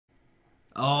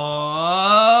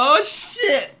Oh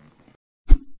shit!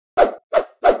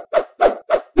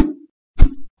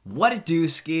 What it do,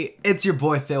 ski? It's your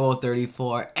boy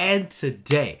Phil34, and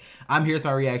today I'm here with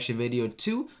my reaction video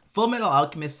to Fullmetal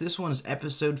Alchemist. This one is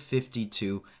episode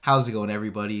 52. How's it going,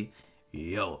 everybody?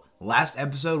 Yo, last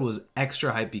episode was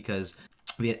extra hype because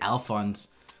we had ALPHONSE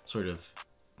sort of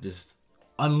just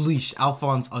unleashed.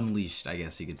 ALPHONSE unleashed, I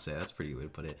guess you could say. That's a pretty good way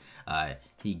to put it.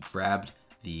 He grabbed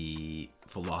the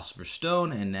Philosopher's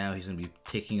Stone, and now he's gonna be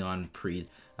taking on Preed,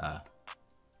 I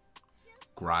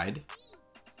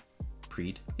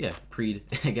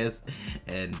guess,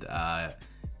 and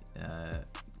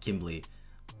Kimberly.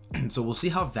 So we'll see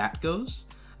how that goes.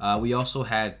 We also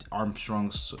had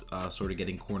Armstrong sort of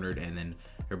getting cornered, and then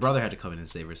her brother had to come in and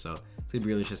save her. So it's gonna be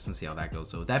really interesting to see how that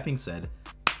goes. So with that being said,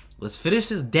 let's finish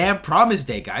this damn Promise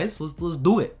Day, guys. Let's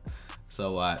do it.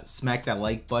 So smack that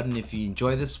like button if you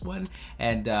enjoy this one,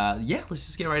 and yeah, let's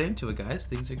just get right into it, guys.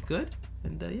 Things are good,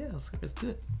 and yeah, let's do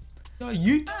it.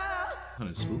 Yeet. Kind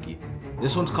of spooky.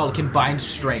 This one's called Combined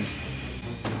Strength.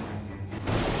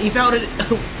 He found it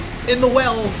in the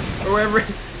well, or wherever,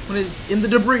 in the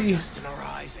debris. Just in our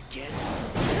eyes again.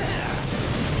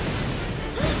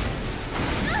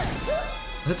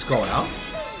 Let's go out.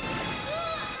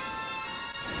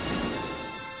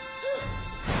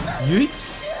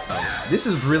 Yeet. This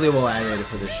is really well animated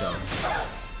for this show.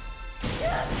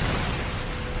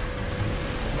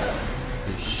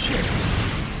 Oh, shit.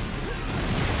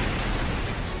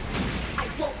 I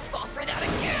won't fall for that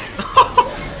again.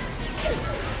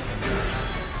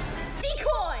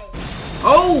 Decoy.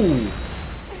 Oh,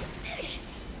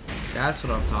 that's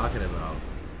what I'm talking about.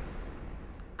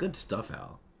 Good stuff,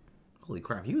 Al. Holy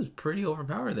crap, he was pretty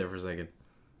overpowered there for a second.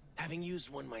 Having used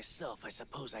one myself, I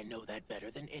suppose I know that better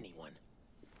than anyone.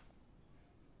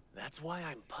 That's why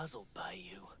I'm puzzled by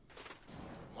you.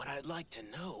 What I'd like to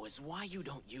know is why you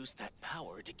don't use that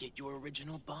power to get your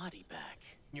original body back.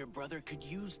 Your brother could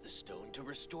use the stone to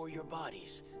restore your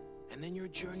bodies, and then your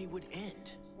journey would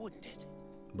end, wouldn't it?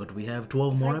 But we have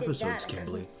 12 more If I did episodes, that, I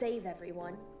Kimberly. would save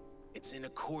everyone. It's in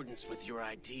accordance with your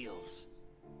ideals.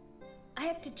 I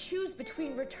have to choose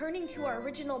between returning to our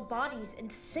original bodies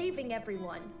and saving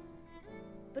everyone.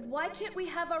 But why can't we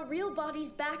have our real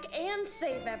bodies back and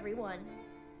save everyone?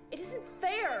 It isn't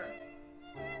fair.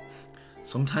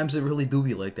 Sometimes it really do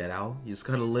be like that, Al. You just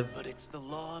gotta live. But it's the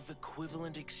law of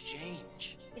equivalent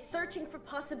exchange. Searching for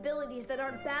possibilities that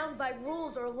aren't bound by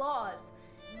rules or laws.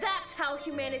 That's how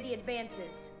humanity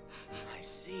advances. I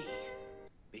see.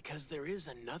 Because there is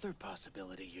another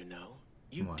possibility, you know.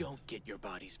 You What? don't get your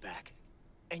bodies back.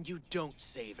 And you don't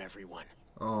save everyone.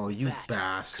 Oh, you That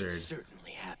bastard. could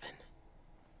certainly happen.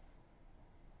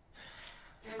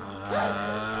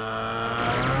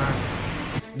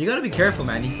 You gotta be careful,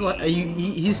 man. He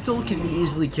still can be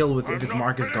easily killed with if his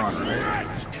mark is gone, right?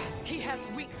 He has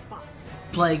weak spots.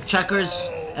 Playing checkers,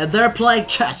 and they're playing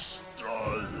chess.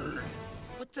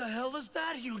 What the hell is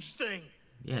that huge thing?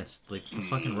 Yeah, it's like the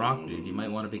fucking rock, dude. You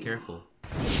might want to be careful.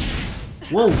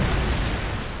 Whoa!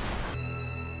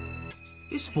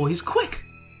 This boy's quick.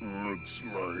 Looks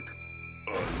like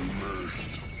I missed.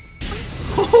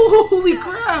 Holy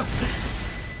crap!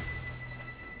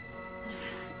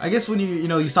 I guess when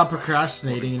you stop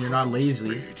procrastinating and you're not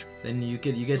lazy, then you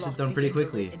get it done pretty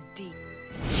quickly.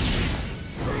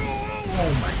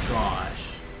 Oh my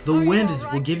gosh! The wind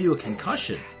will give you a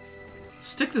concussion.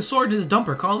 Stick the sword in his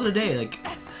dumper. Call it a day. Like,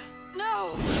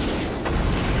 No!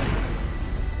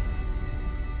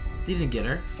 he didn't get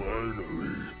her.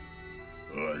 Finally,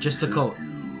 Just a coat.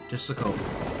 Just a coat.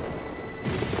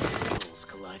 Worlds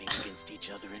colliding against each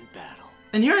other in battle.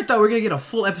 And here I thought we were gonna get a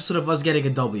full episode of us getting a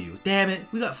W. Damn it,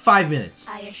 we got 5 minutes.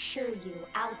 I assure you,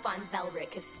 Alphonse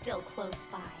is still close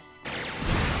by.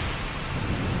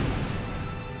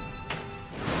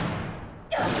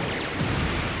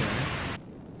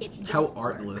 How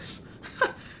artless.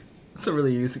 That's a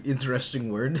really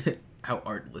interesting word. How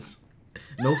artless.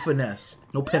 No finesse.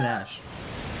 No panache.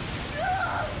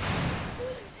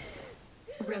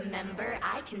 Remember,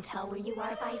 I can tell where you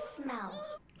are by smell.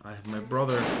 I have my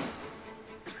brother.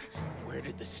 Where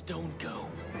did the stone go?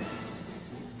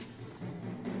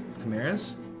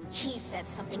 Chimeras? He said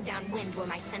something downwind where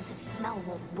my sense of smell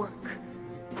won't work.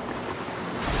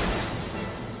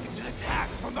 It's an attack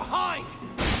from behind!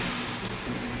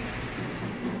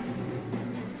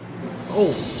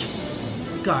 Oh!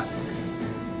 You got.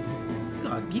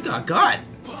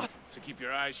 So keep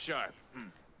your eyes sharp.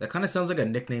 That kind of sounds like a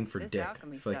nickname for This dick.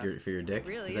 alchemy For stuff your dick.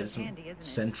 really that is some handy, isn't it?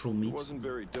 central meat? It wasn't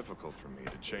very difficult for me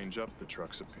to change up the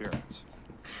truck's appearance.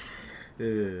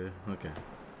 Okay.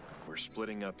 We're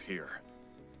splitting up here.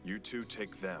 You two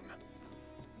take them.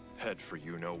 Head head for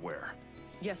you know where.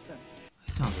 Yes, sir.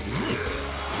 That sounds nice.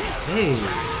 Hey.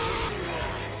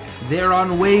 They're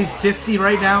on wave 50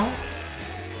 right now.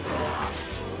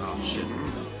 Oh, shit.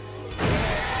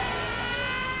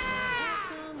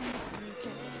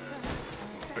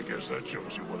 I guess that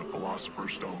shows you what a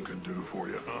Philosopher's Stone can do for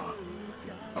you, huh?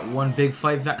 One big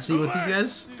fight scene with these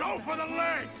guys. Go for the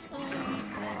legs!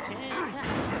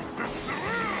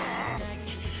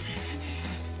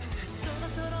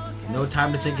 No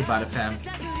time to think about it, fam.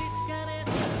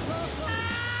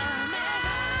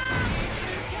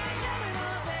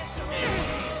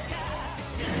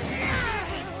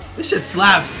 This shit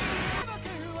slaps.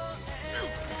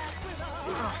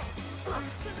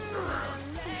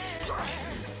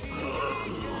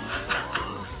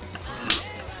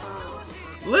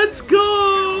 Let's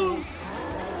go!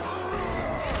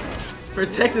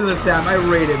 Protecting the fam, I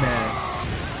rate it, man.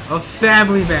 A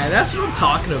family man, that's what I'm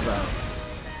talking about.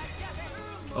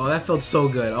 Oh, that felt so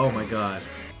good. Oh my god.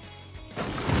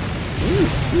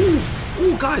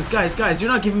 Ooh, guys,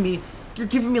 you're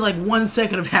giving me like 1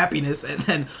 second of happiness and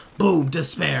then boom,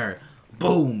 despair.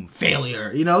 Boom,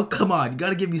 failure. You know, come on, you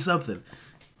gotta give me something.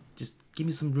 Just give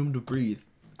me some room to breathe.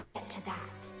 Get to that.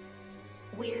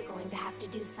 We're going to have to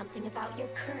do something about your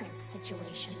current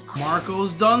situation.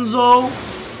 Marco's Dunzo.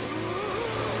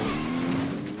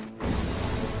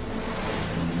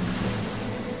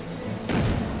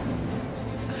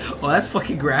 Oh, that's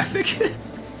fucking graphic.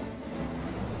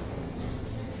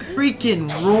 Freaking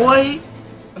Roy,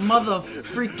 mother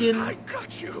freaking. I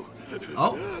got you.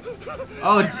 Oh,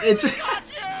 it's.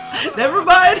 Never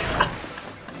mind.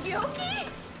 Yuki?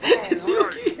 It's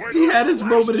Yuki. He had his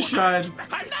moment of shine.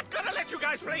 I'm not gonna let you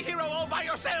guys play hero all by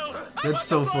yourselves. That's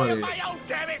so funny. My own,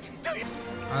 damn it.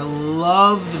 I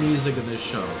love the music of this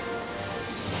show.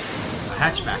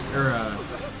 Hatchback or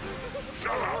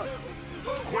Shut up!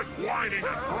 Quit whining and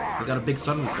crying! we got a big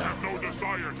sunroof I now. have no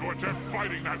desire to attempt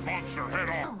fighting that monster head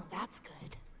on. Oh, that's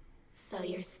good. So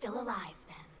you're still alive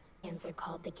then. Hands are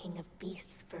called the king of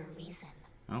beasts for a reason.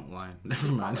 Oh, line. Never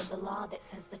Follow mind. the law that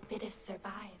says the fittest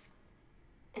survive.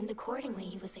 And accordingly,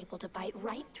 he was able to bite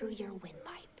right through your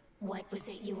windpipe. What was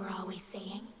it you were always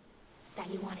saying? That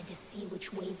you wanted to see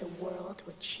which way the world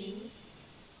would choose?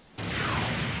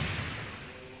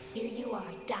 Here you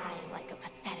are, dying like a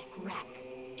pathetic wreck.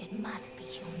 It must be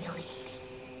humiliating.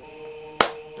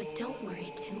 But don't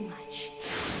worry too much.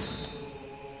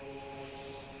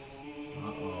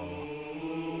 Uh-oh.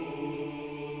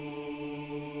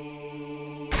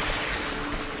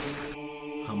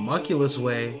 Homunculus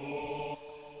way.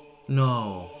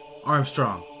 No.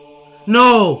 Armstrong.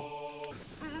 No!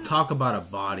 Talk about a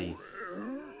body.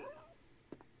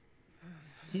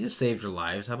 He just saved your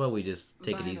lives. How about we just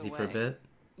take it easy for a bit?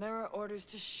 There are orders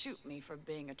to shoot me for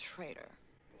being a traitor.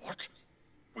 What?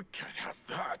 We can't have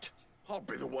that. I'll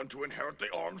be the one to inherit the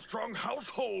Armstrong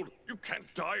household. You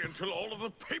can't die until all of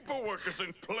the paperwork is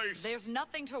in place. There's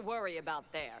nothing to worry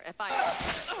about there. If I...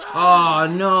 Oh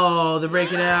no, they're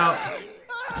breaking out.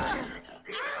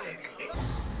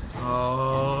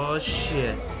 Oh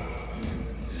shit.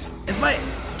 If I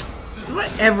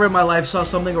ever in my life saw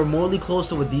something remotely close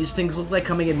to what these things look like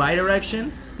coming in my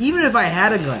direction, even if I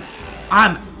had a gun,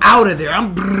 I'm out of there.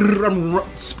 I'm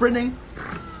sprinting.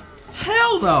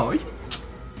 Hell no.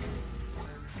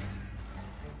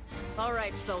 All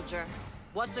right, soldier.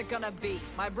 What's it gonna be?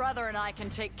 My brother and I can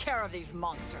take care of these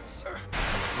monsters.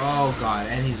 Oh god,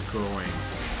 and he's growing.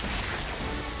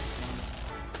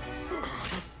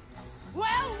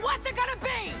 Well, what's it gonna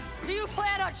be? Do you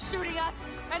plan on shooting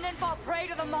us and then fall prey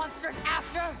to the monsters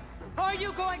after? Or are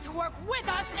you going to work with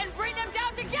us and bring them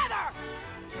down together?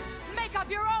 Make up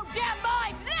your own damn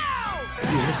minds now!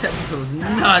 Dude, this episode was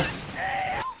nuts.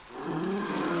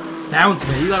 Bounce,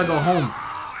 man. You gotta go home.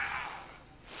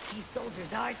 These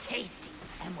soldiers are tasty,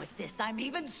 and with this, I'm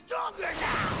even stronger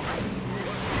now.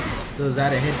 So is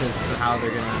that a hint as to how they're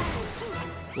gonna...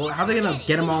 Well, how are they gonna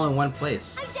get them all in one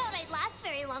place? I doubt I'd last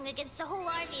very long against a whole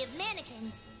army of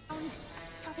mannequins.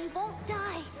 So they won't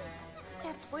die.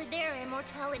 That's where their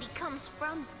immortality comes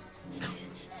from.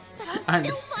 But I'll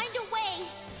still find a way.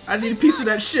 I need a piece of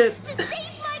that shit. To save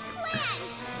my clan.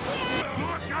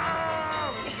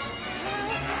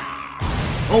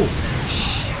 Oh,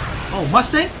 shh. Oh,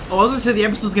 Mustang? Oh, I was gonna say the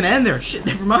episode's gonna end there. Shit,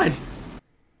 never mind.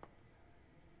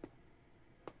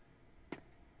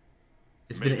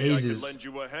 It's been Maybe ages. I could lend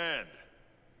you a hand.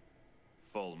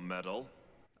 Fullmetal.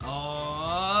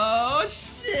 Oh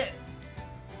shit!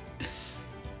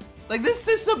 Like this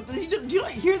is something. Do you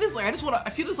not hear this? Like I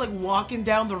feel just like walking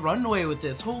down the runway with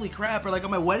this. Holy crap! Or like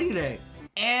on my wedding day.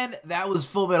 And that was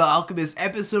Fullmetal Alchemist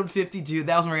episode 52.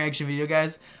 That was my reaction video,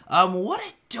 guys. What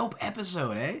a dope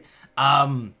episode, eh?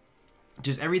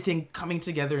 Just everything coming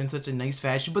together in such a nice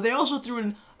fashion, but they also threw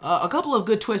in a couple of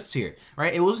good twists here,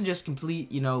 right? It wasn't just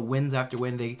complete, you know, wins after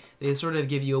win. They sort of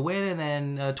give you a win and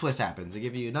then a twist happens. They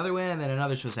give you another win and then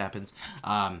another twist happens.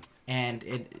 And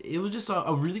it was just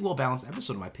a really well balanced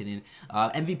episode in my opinion.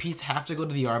 MVPs have to go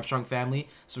to the Armstrong family.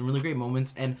 Some really great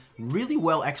moments and really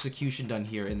well execution done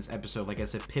here in this episode. Like I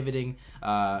said, pivoting,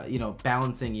 you know,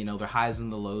 balancing, you know, their highs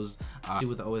and the lows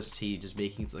with the OST, just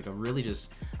making it like a really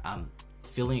just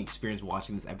feeling experience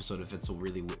watching this episode, if it's a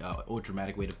really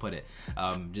dramatic way to put it.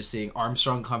 Just seeing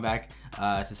Armstrong come back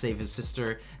to save his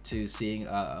sister, to seeing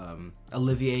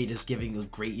Olivier just giving a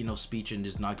great, you know, speech and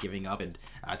just not giving up and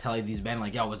telling these men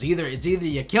like, yo, it's either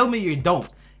you kill me or you don't.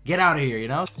 Get out of here, you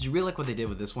know? You really like what they did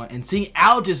with this one, and seeing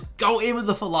Al just go in with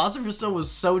the Philosopher's Stone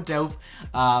was so dope.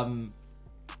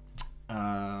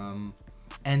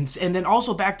 And then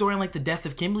also backdooring like the death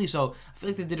of Kimberly, so I feel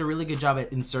like they did a really good job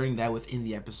at inserting that within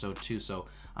the episode too. So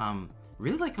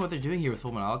really like what they're doing here with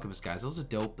Fullmetal Alchemist, guys.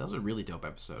 That was a really dope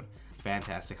episode.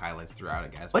 Fantastic highlights throughout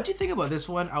it, guys. What do you think about this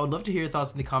one? I would love to hear your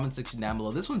thoughts in the comment section down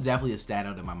below. This one's definitely a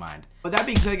standout in my mind. With that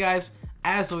being said, guys,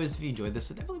 as always, if you enjoyed this,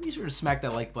 so definitely be sure to smack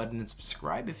that like button and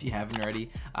subscribe if you haven't already.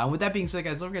 With that being said,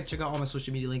 guys, don't forget to check out all my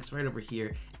social media links right over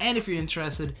here. And if you're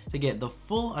interested to get the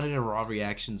full unedited raw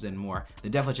reactions and more,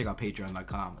 then definitely check out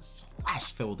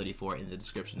patreon.com/Full34 in the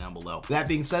description down below. With that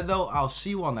being said, though, I'll see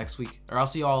you all next week, or I'll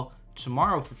see you all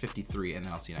tomorrow for 53, and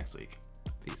then I'll see you next week.